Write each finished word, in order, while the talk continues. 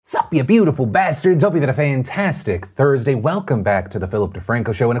Sup, you beautiful bastards. Hope you've had a fantastic Thursday. Welcome back to the Philip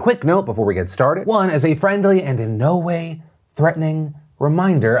DeFranco Show. And a quick note before we get started. One, as a friendly and in no way threatening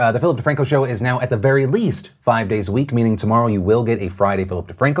reminder, the Philip DeFranco Show is now at the very least 5 days a week, meaning tomorrow you will get a Friday Philip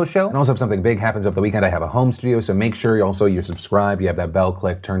DeFranco Show. And also if something big happens over the weekend, I have a home studio, so make sure you're subscribed, you have that bell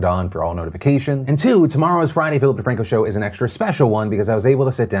click turned on for all notifications. And two, tomorrow's Friday Philip DeFranco Show is an extra special one because I was able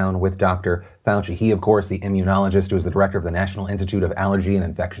to sit down with Dr. Fauci. He, of course, the immunologist who is the director of the National Institute of Allergy and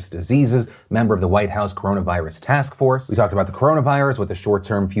Infectious Diseases, member of the White House Coronavirus Task Force. We talked about the coronavirus, what the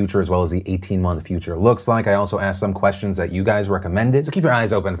short-term future as well as the 18-month future looks like. I also asked some questions that you guys recommended, so keep your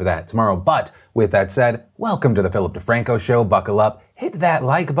eyes open for that tomorrow. But with that said, welcome to the Philip DeFranco Show. Buckle up, hit that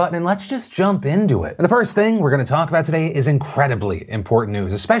like button, and let's just jump into it. And the first thing we're going to talk about today is incredibly important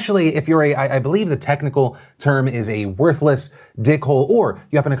news, especially if you're I believe the technical term is a worthless dickhole, or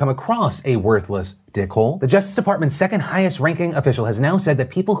you happen to come across a worthless dickhole. The Justice Department's second highest ranking official has now said that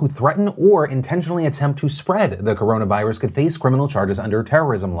people who threaten or intentionally attempt to spread the coronavirus could face criminal charges under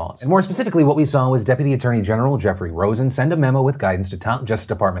terrorism laws. And more specifically, what we saw was Deputy Attorney General Jeffrey Rosen send a memo with guidance to top Justice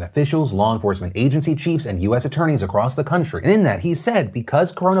Department officials, law enforcement agency chiefs, and U.S. attorneys across the country. And in that, he said,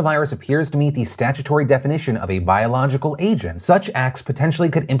 because coronavirus appears to meet the statutory definition of a biological agent, such acts potentially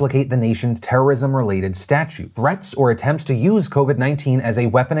could implicate the nation's terrorism-related statutes. Threats or attempts to use COVID-19 as a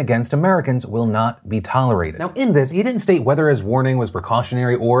weapon against Americans will not be tolerated. Now, in this, he didn't state whether his warning was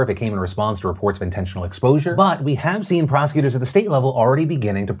precautionary or if it came in response to reports of intentional exposure, but we have seen prosecutors at the state level already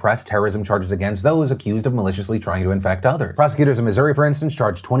beginning to press terrorism charges against those accused of maliciously trying to infect others. Prosecutors in Missouri, for instance,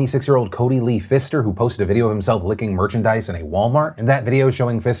 charged 26-year-old Cody Lee Pfister, who posted a video of himself licking merchandise in a Walmart. And that video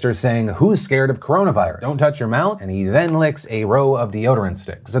showing Pfister saying, "Who's scared of coronavirus? Don't touch your mouth." And he then licks a row of deodorant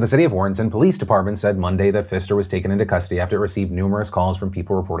sticks. So the city of Warrenton Police Department said Monday that Pfister was taken into custody after it received numerous calls from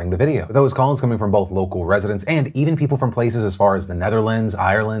people reporting the video. With those calls coming from both local residents and even people from places as far as the Netherlands,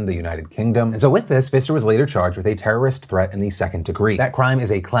 Ireland, the United Kingdom. And so with this, Pfister was later charged with a terrorist threat in the second degree. That crime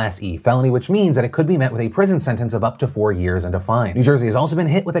is a Class E felony, which means that it could be met with a prison sentence of up to 4 years and a fine. New Jersey has also been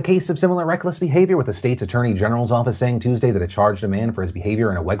hit with a case of similar reckless behavior, with the state's Attorney General's office saying Tuesday that it charged a man for his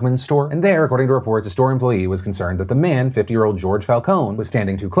behavior in a Wegmans store. And there, according to reports, a store employee was concerned that the man, 50-year-old George Falcone, was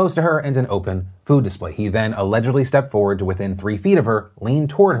standing too close to her in an open food display. He then allegedly stepped forward to within 3 feet of her, leaned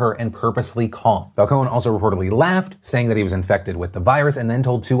toward her, and purposely coughed. Falcone also reportedly laughed, saying that he was infected with the virus, and then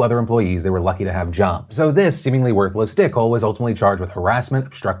told 2 other employees they were lucky to have jobs. So this seemingly worthless dickhole was ultimately charged with harassment,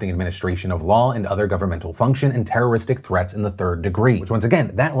 obstructing administration of law and other governmental function, and terroristic threats in the 3rd degree, which once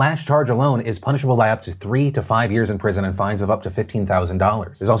again, that last charge alone is punishable by up to 3 to 5 years in prison and fines of up to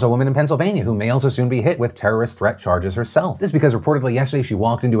 $15,000. There's also a woman in Pennsylvania who may also soon be hit with terrorist threat charges herself. This is because reportedly yesterday she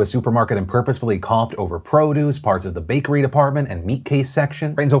walked into a supermarket and purposefully coughed over produce, parts of the bakery department, and meat case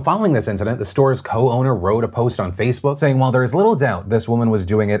section. And so following this incident, the store's co-owner wrote a post on Facebook saying, "While there is little doubt this woman was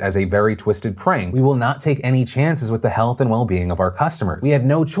doing it as a very twisted prank, we will not take any chances with the health and well-being of our customers. We had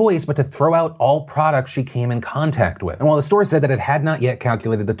no choice but to throw out all products she came in contact with." And while the store said that it had not yet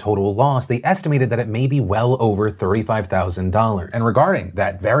calculated the total loss, they estimated that it may be well over $35,000. And regarding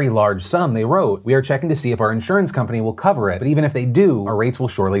that very large sum, they wrote, "We are checking to see if our insurance company will cover it, but even if they do, our rates will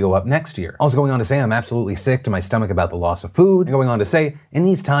surely go up next year." Also going on to say, "I'm absolutely sick to my stomach about the loss of food." And going on to say, "In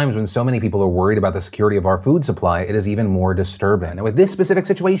these times when so many people are worried about the security of our food supply, it is even more disturbing." Now with this specific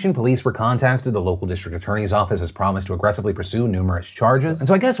situation, police were contacted. The local district attorney's office has promised to aggressively pursue numerous charges. And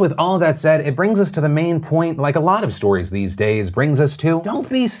so I guess with all that said, it brings us to the main point, like a lot of stories these days brings us to, don't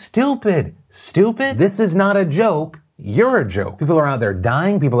be stupid. Stupid? This is not a joke. You're a joke. People are out there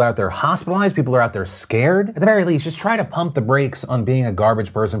dying, people are out there hospitalized, people are out there scared. At the very least, just try to pump the brakes on being a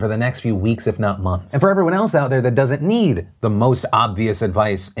garbage person for the next few weeks, if not months. And for everyone else out there that doesn't need the most obvious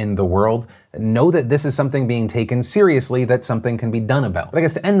advice in the world, know that this is something being taken seriously, that something can be done about. But I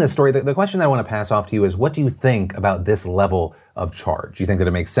guess to end this story, the question that I want to pass off to you is, what do you think about this level of charge? Do you think that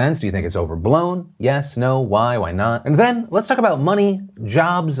it makes sense? Do you think it's overblown? Yes, no, why not? And then let's talk about money,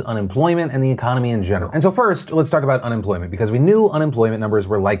 jobs, unemployment, and the economy in general. And so first, let's talk about unemployment, because we knew unemployment numbers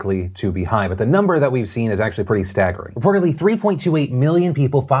were likely to be high, but the number that we've seen is actually pretty staggering. Reportedly, 3.28 million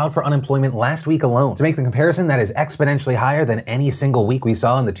people filed for unemployment last week alone. To make the comparison, that is exponentially higher than any single week we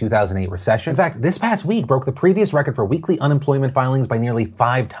saw in the 2008 recession. In fact, this past week broke the previous record for weekly unemployment filings by nearly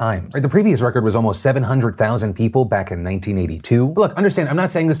 5 times. Right, the previous record was almost 700,000 people back in 1982. But look, understand, I'm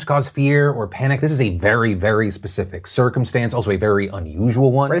not saying this to cause fear or panic. This is a very, very specific circumstance, also a very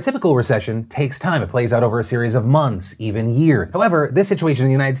unusual one. Right, a typical recession takes time. It plays out over a series of months, even years. However, this situation in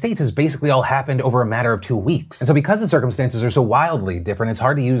the United States has basically all happened over a matter of 2 weeks. And so because the circumstances are so wildly different, it's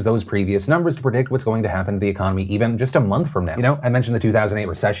hard to use those previous numbers to predict what's going to happen to the economy even just a month from now. You know, I mentioned the 2008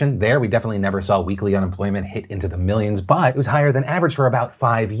 recession. There, we definitely definitely never saw weekly unemployment hit into the millions, but it was higher than average for about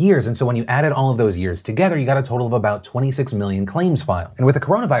 5 years. And so when you added all of those years together, you got a total of about 26 million claims filed. And with the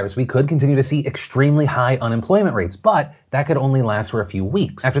coronavirus, we could continue to see extremely high unemployment rates, but that could only last for a few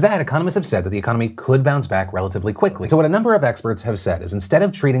weeks. After that, economists have said that the economy could bounce back relatively quickly. So what a number of experts have said is instead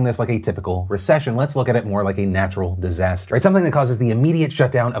of treating this like a typical recession, let's look at it more like a natural disaster, right? Something that causes the immediate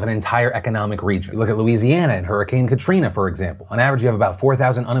shutdown of an entire economic region. You look at Louisiana and Hurricane Katrina, for example. On average, you have about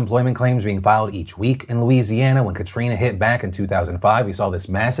 4,000 unemployment claims being filed each week in Louisiana. When Katrina hit back in 2005, we saw this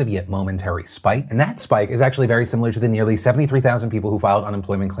massive yet momentary spike. And that spike is actually very similar to the nearly 73,000 people who filed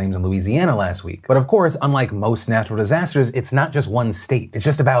unemployment claims in Louisiana last week. But of course, unlike most natural disasters, it's not just one state. It's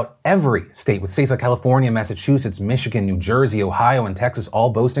just about every state, with states like California, Massachusetts, Michigan, New Jersey, Ohio, and Texas all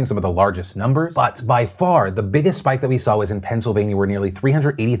boasting some of the largest numbers. But by far, the biggest spike that we saw was in Pennsylvania, where nearly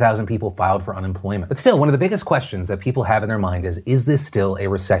 380,000 people filed for unemployment. But still, one of the biggest questions that people have in their mind is this still a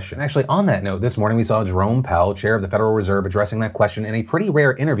recession? Actually, on that note, this morning we saw Jerome Powell, chair of the Federal Reserve, addressing that question in a pretty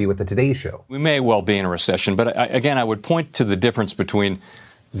rare interview with the Today Show. We may well be in a recession, but I would point to the difference between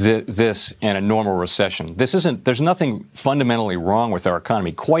this and a normal recession. There's nothing fundamentally wrong with our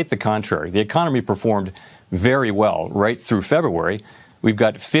economy. Quite the contrary. The economy performed very well right through February. We've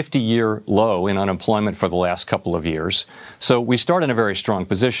got 50-year low in unemployment for the last couple of years. So we start in a very strong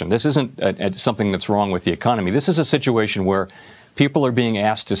position. This isn't something that's wrong with the economy. This is a situation where people are being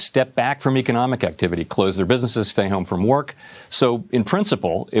asked to step back from economic activity, close their businesses, stay home from work. So in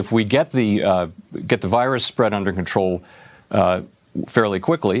principle, if we get the virus spread under control fairly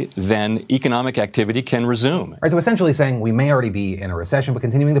quickly, then economic activity can resume. Right, so essentially saying we may already be in a recession, but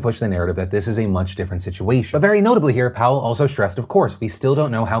continuing to push the narrative that this is a much different situation. But very notably here, Powell also stressed, of course, we still don't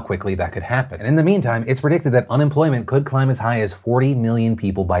know how quickly that could happen. And in the meantime, it's predicted that unemployment could climb as high as 40 million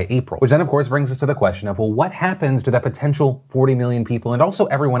people by April, which then of course brings us to the question of, well, what happens to that potential 40 million people and also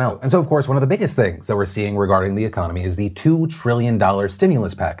everyone else? And so of course, one of the biggest things that we're seeing regarding the economy is the $2 trillion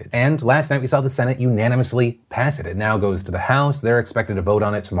stimulus package. And last night we saw the Senate unanimously pass it. It now goes to the House. They're expected to vote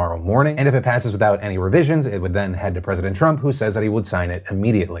on it tomorrow morning. And if it passes without any revisions, it would then head to President Trump, who says that he would sign it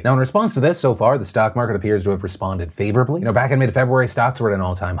immediately. Now, in response to this, so far, the stock market appears to have responded favorably. Back in mid-February, stocks were at an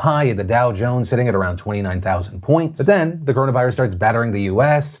all-time high, the Dow Jones sitting at around 29,000 points. But then the coronavirus starts battering the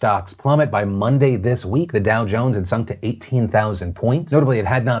U.S., stocks plummet. By Monday this week, the Dow Jones had sunk to 18,000 points. Notably, it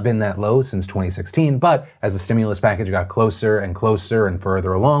had not been that low since 2016, but as the stimulus package got closer and closer and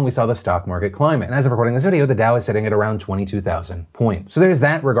further along, we saw the stock market climb. And as of recording this video, the Dow is sitting at around 22,000 points. So there's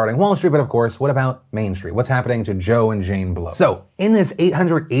that regarding Wall Street, but of course, what about Main Street? What's happening to Joe and Jane Blow? So, in this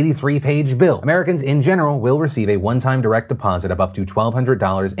 883-page bill, Americans in general will receive a one-time direct deposit of up to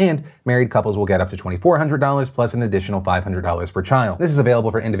 $1,200, and married couples will get up to $2,400 plus an additional $500 per child. This is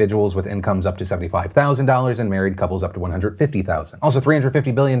available for individuals with incomes up to $75,000 and married couples up to $150,000. Also,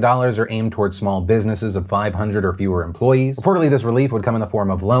 $350 billion are aimed towards small businesses of 500 or fewer employees. Reportedly, this relief would come in the form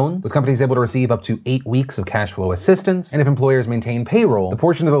of loans, with companies able to receive up to 8 weeks of cash flow assistance, and if employers maintain payroll, the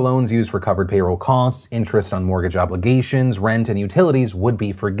portion of the loans used for covered payroll costs, interest on mortgage obligations, rent, and utilities would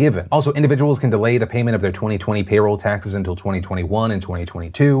be forgiven. Also, individuals can delay the payment of their 2020 payroll taxes until 2021 and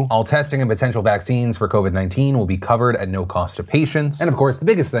 2022. All testing and potential vaccines for COVID-19 will be covered at no cost to patients. And of course, the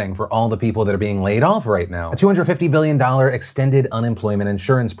biggest thing for all the people that are being laid off right now, a $250 billion extended unemployment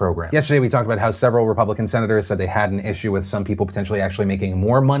insurance program. Yesterday, we talked about how several Republican senators said they had an issue with some people potentially actually making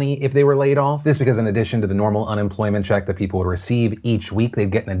more money if they were laid off. This because in addition to the normal unemployment check that people would receive each week,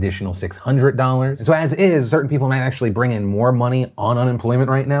 they'd get an additional $600. And so as is, certain people might actually bring in more money on unemployment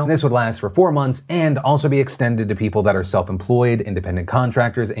right now. And this would last for 4 months and also be extended to people that are self-employed, independent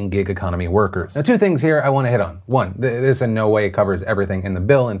contractors, and gig economy workers. Now, 2 things here I want to hit on. 1, this in no way covers everything in the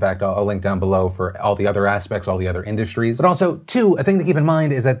bill. In fact, I'll link down below for all the other aspects, all the other industries. But also, 2, a thing to keep in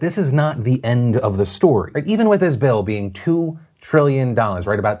mind is that this is not the end of the story. Right? Even with this bill being $2 trillion,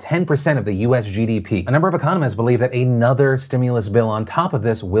 right? About 10% of the US GDP. A number of economists believe that another stimulus bill on top of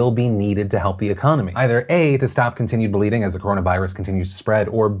this will be needed to help the economy. Either A, to stop continued bleeding as the coronavirus continues to spread,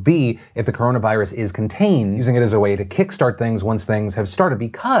 or B, if the coronavirus is contained, using it as a way to kickstart things once things have started.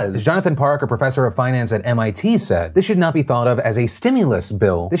 Because, as Jonathan Park, a professor of finance at MIT, said, this should not be thought of as a stimulus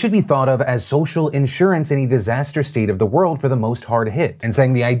bill. This should be thought of as social insurance in a disaster state of the world for the most hard hit. And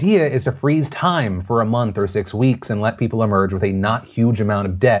saying the idea is to freeze time for a month or 6 weeks and let people emerge with a not huge amount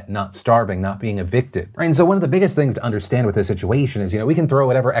of debt, not starving, not being evicted. Right? And so one of the biggest things to understand with this situation is, we can throw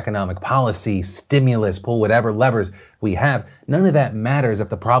whatever economic policy, stimulus, pull whatever levers we have, none of that matters if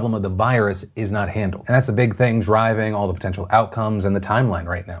the problem of the virus is not handled. And that's the big thing driving all the potential outcomes and the timeline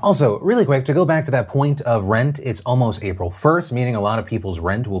right now. Also, really quick, to go back to that point of rent, it's almost April 1st, meaning a lot of people's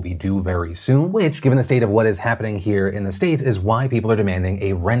rent will be due very soon, which, given the state of what is happening here in the States, is why people are demanding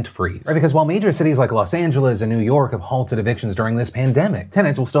a rent freeze. Right? Because while major cities like Los Angeles and New York have halted evictions during this pandemic,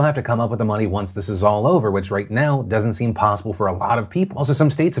 tenants will still have to come up with the money once this is all over, which right now doesn't seem possible for a lot of people. Also, some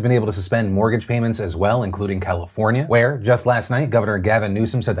states have been able to suspend mortgage payments as well, including California, where just last night, Governor Gavin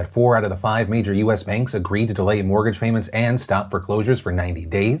Newsom said that 4 out of the 5 major U.S. banks agreed to delay mortgage payments and stop foreclosures for 90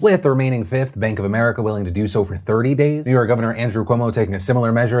 days, with the remaining 5th, Bank of America, willing to do so for 30 days. New York Governor Andrew Cuomo taking a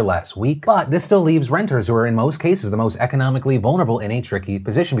similar measure last week. But this still leaves renters who are in most cases the most economically vulnerable in a tricky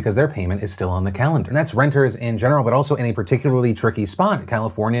position because their payment is still on the calendar. And that's renters in general, but also in a particularly tricky spot.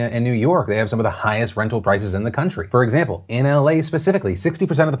 California and New York, they have some of the highest rental prices in the country. For example, in LA specifically,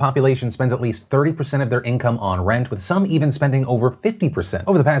 60% of the population spends at least 30% of their income on rent, with some even spending over 50%.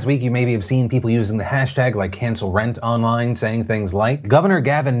 Over the past week, you maybe have seen people using the hashtag like cancel rent online, saying things like, Governor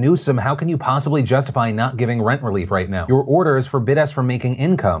Gavin Newsom, how can you possibly justify not giving rent relief right now? Your orders forbid us from making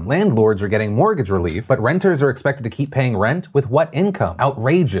income. Landlords are getting mortgage relief, but renters are expected to keep paying rent with what income?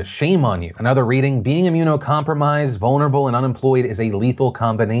 Outrageous. Shame on you. Another reading, being immunocompromised, vulnerable, and unemployed is a lethal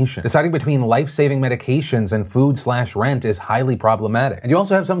combination. Deciding between life-saving medications and food/rent is highly problematic. And you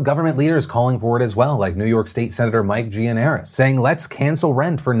also have some government leaders calling for it as well, like New York State Senator Mike Gianaris, saying let's cancel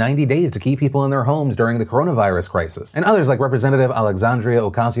rent for 90 days to keep people in their homes during the coronavirus crisis. And others like Representative Alexandria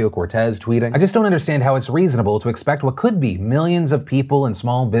Ocasio-Cortez tweeting, I just don't understand how it's reasonable to expect what could be millions of people and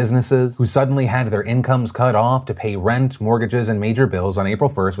small businesses who suddenly had their incomes cut off to pay rent, mortgages, and major bills on April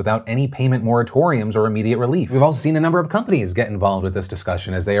 1st without any payment moratoriums or immediate relief. We've also seen a number of companies get involved with this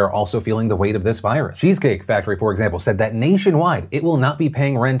discussion as they are also feeling the weight of this virus. Cheesecake Factory, for example, said that nationwide it will not be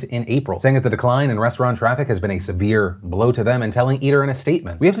paying rent in April, saying that the decline in restaurant traffic has been a severe blow to them, and telling Eater in a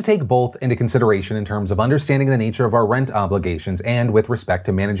statement, we have to take both into consideration in terms of understanding the nature of our rent obligations and with respect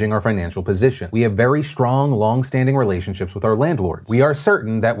to managing our financial position. We have very strong, long-standing relationships with our landlords. We are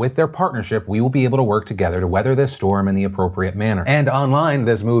certain that with their partnership, we will be able to work together to weather this storm in the appropriate manner. And online,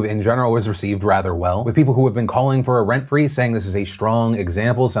 this move in general was received rather well, with people who have been calling for a rent freeze saying this is a strong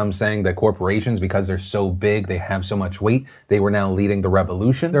example, some saying that corporations, because they're so big, they have so much weight, they were now leading the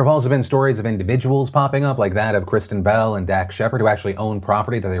revolution. There have also been stories of individuals popping up, like that of Kristen Bell and Dak Shepard, who actually own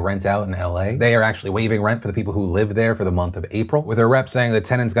property that they rent out in LA. They are actually waiving rent for the people who live there for the month of April, with their rep saying the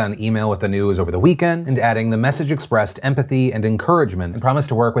tenants got an email with the news over the weekend, and adding the message expressed empathy and encouragement and promised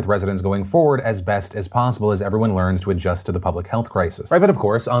to work with residents going forward as best as possible as everyone learns to adjust to the public health crisis. Right, but of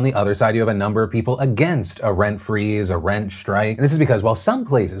course, on the other side, you have a number of people against a rent freeze, a rent strike. And this is because while some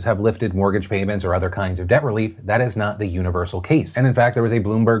places have lifted mortgage payments or other kinds of debt relief, that is not the universal case. And in fact, there was a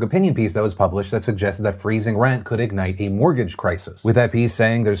Bloomberg opinion piece that was published that suggested that freezing rent could ignite a mortgage crisis, with that piece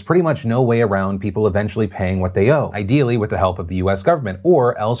saying there's pretty much no way around people eventually paying what they owe, ideally with the help of the US government,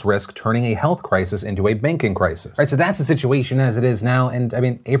 or else risk turning a health crisis into a banking crisis. Right, so that's the situation as it is now, and I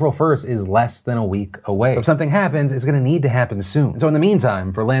mean, April 1st is less than a week away. So if something happens, it's going to need to happen soon. So in the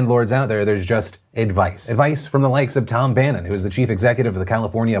meantime, for landlords out there, there's just advice. Advice from the likes of Tom Bannon, who is the chief executive of the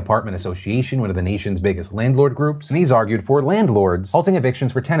California Apartment Association, one of the nation's biggest landlord groups, and he's argued for landlords halting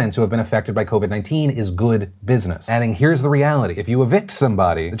evictions for tenants who have been affected by COVID-19 is good business. Adding, here's the reality. If you evict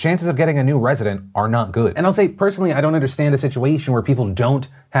somebody, the chances of getting a new resident are not good. And I'll say, personally, I don't understand a situation where people don't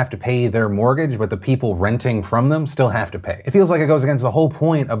have to pay their mortgage, but the people renting from them still have to pay. It feels like it goes against the whole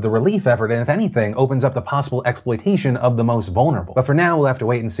point of the relief effort, and if anything, opens up the possible exploitation of the most vulnerable. But for now, we'll have to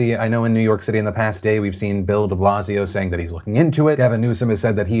wait and see. I know in New York City in the past day, we've seen Bill de Blasio saying that he's looking into it. Gavin Newsom has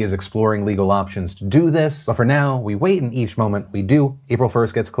said that he is exploring legal options to do this. But for now, we wait, and each moment we do, April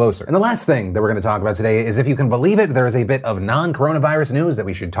 1st gets closer. And the last thing that we're going to talk about today is, if you can believe it, there is a bit of non-coronavirus news that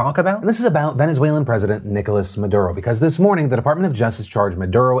we should talk about. And this is about Venezuelan President Nicolas Maduro, because this morning, the Department of Justice charged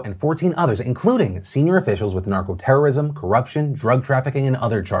Maduro and 14 others, including senior officials, with narco-terrorism, corruption, drug trafficking, and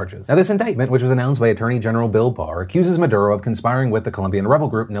other charges. Now, this indictment, which was announced by Attorney General Bill Barr, accuses Maduro of conspiring with the Colombian rebel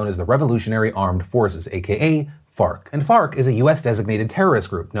group known as the Revolutionary Armed Forces, aka FARC. And FARC is a U.S.-designated terrorist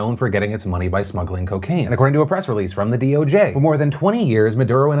group known for getting its money by smuggling cocaine. And according to a press release from the DOJ, for more than 20 years,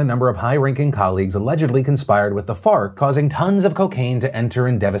 Maduro and a number of high-ranking colleagues allegedly conspired with the FARC, causing tons of cocaine to enter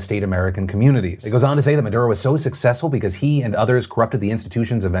and devastate American communities. It goes on to say that Maduro was so successful because he and others corrupted the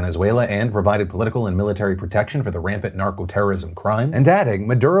institutions of Venezuela and provided political and military protection for the rampant narco-terrorism crimes. And adding,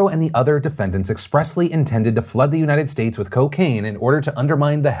 Maduro and the other defendants expressly intended to flood the United States with cocaine in order to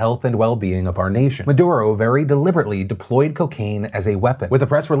undermine the health and well-being of our nation. Maduro very deliberately deliberately deployed cocaine as a weapon, with a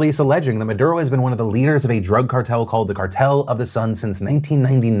press release alleging that Maduro has been one of the leaders of a drug cartel called the Cartel of the Sun since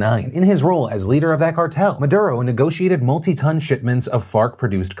 1999. In his role as leader of that cartel, Maduro negotiated multi-ton shipments of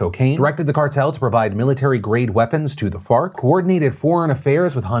FARC-produced cocaine, directed the cartel to provide military-grade weapons to the FARC, coordinated foreign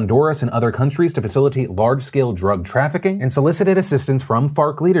affairs with Honduras and other countries to facilitate large-scale drug trafficking, and solicited assistance from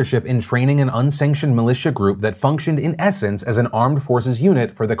FARC leadership in training an unsanctioned militia group that functioned in essence as an armed forces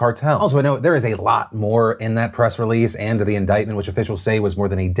unit for the cartel. Also, I know there is a lot more in that press release and the indictment, which officials say was more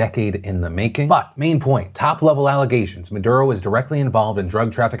than a decade in the making. But, main point, top-level allegations. Maduro is directly involved in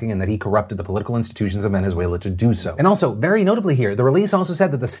drug trafficking and that he corrupted the political institutions of Venezuela to do so. And also, very notably here, the release also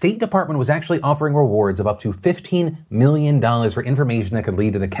said that the State Department was actually offering rewards of up to $15 million for information that could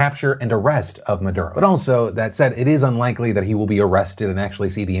lead to the capture and arrest of Maduro. But also, that said, it is unlikely that he will be arrested and actually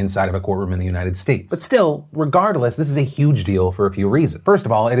see the inside of a courtroom in the United States. But still, regardless, this is a huge deal for a few reasons. First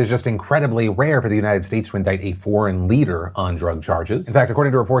of all, it is just incredibly rare for the United States to indict a foreign leader on drug charges. In fact,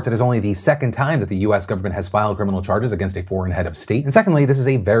 according to reports, it is only the second time that the US government has filed criminal charges against a foreign head of state. And secondly, this is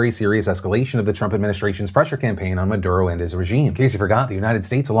a very serious escalation of the Trump administration's pressure campaign on Maduro and his regime. In case you forgot, the United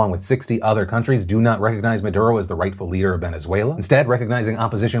States, along with 60 other countries, do not recognize Maduro as the rightful leader of Venezuela, instead recognizing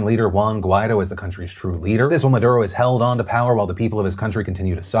opposition leader Juan Guaido as the country's true leader. This while Maduro is held on to power while the people of his country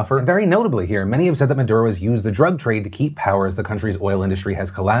continue to suffer. And very notably here, many have said that Maduro has used the drug trade to keep power as the country's oil industry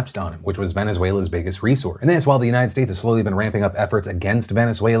has collapsed on him, which was Venezuela's biggest resource. And this while the United States has slowly been ramping up efforts against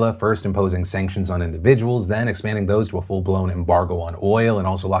Venezuela, first imposing sanctions on individuals, then expanding those to a full-blown embargo on oil, and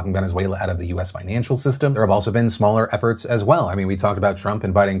also locking Venezuela out of the US financial system. There have also been smaller efforts as well. I mean, we talked about Trump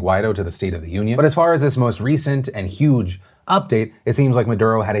inviting Guaido to the State of the Union. But as far as this most recent and huge update, it seems like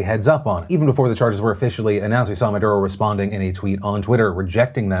Maduro had a heads up on it. Even before the charges were officially announced, we saw Maduro responding in a tweet on Twitter,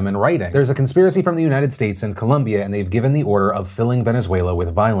 rejecting them and writing, "There's a conspiracy from the United States and Colombia, and they've given the order of filling Venezuela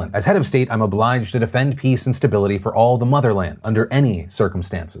with violence. As head of state, I'm obliged to defend peace and stability for all the motherland, under any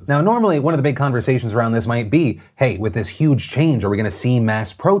circumstances." Now, normally, one of the big conversations around this might be, hey, with this huge change, are we going to see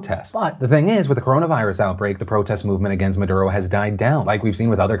mass protests? But the thing is, with the coronavirus outbreak, the protest movement against Maduro has died down. Like we've seen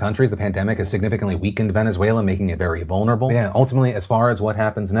with other countries, the pandemic has significantly weakened Venezuela, making it very vulnerable. But yeah, ultimately, as far as what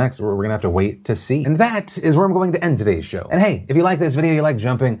happens next, we're gonna have to wait to see. And that is where I'm going to end today's show. And hey, if you like this video, you like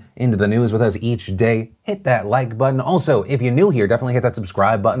jumping into the news with us each day, hit that like button. Also, if you're new here, definitely hit that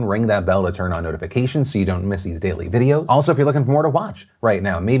subscribe button, ring that bell to turn on notifications so you don't miss these daily videos. Also, if you're looking for more to watch right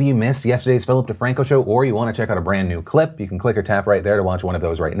now, maybe you missed yesterday's Philip DeFranco show, or you want to check out a brand new clip, you can click or tap right there to watch one of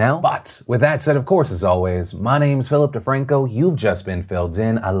those right now. But with that said, of course, as always, my name's Philip DeFranco. You've just been filled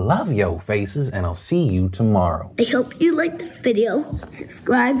in. I love yo faces, and I'll see you tomorrow. I hope you liked the video.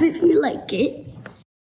 Subscribe if you like it.